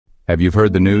Have you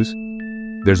heard the news?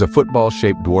 There's a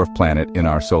football-shaped dwarf planet in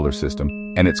our solar system,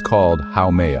 and it's called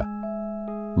Haumea.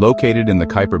 Located in the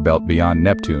Kuiper Belt beyond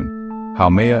Neptune,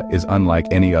 Haumea is unlike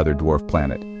any other dwarf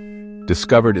planet.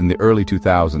 Discovered in the early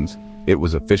 2000s, it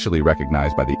was officially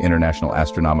recognized by the International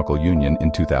Astronomical Union in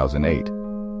 2008.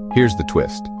 Here's the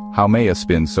twist. Haumea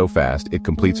spins so fast it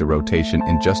completes a rotation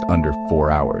in just under 4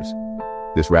 hours.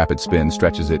 This rapid spin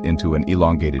stretches it into an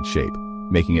elongated shape,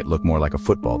 making it look more like a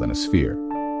football than a sphere.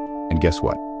 And guess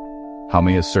what?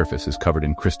 Haumea's surface is covered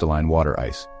in crystalline water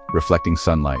ice, reflecting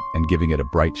sunlight and giving it a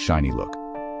bright, shiny look.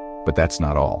 But that's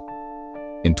not all.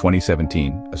 In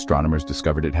 2017, astronomers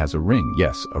discovered it has a ring,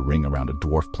 yes, a ring around a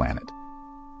dwarf planet.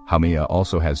 Haumea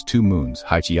also has 2 moons,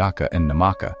 Hiʻiaka and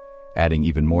Namaka, adding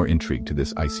even more intrigue to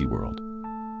this icy world.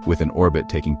 With an orbit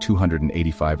taking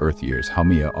 285 Earth years,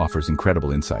 Haumea offers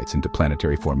incredible insights into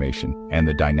planetary formation and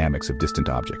the dynamics of distant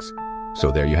objects. So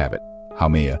there you have it,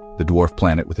 Haumea, the dwarf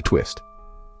planet with a twist.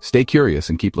 Stay curious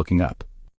and keep looking up.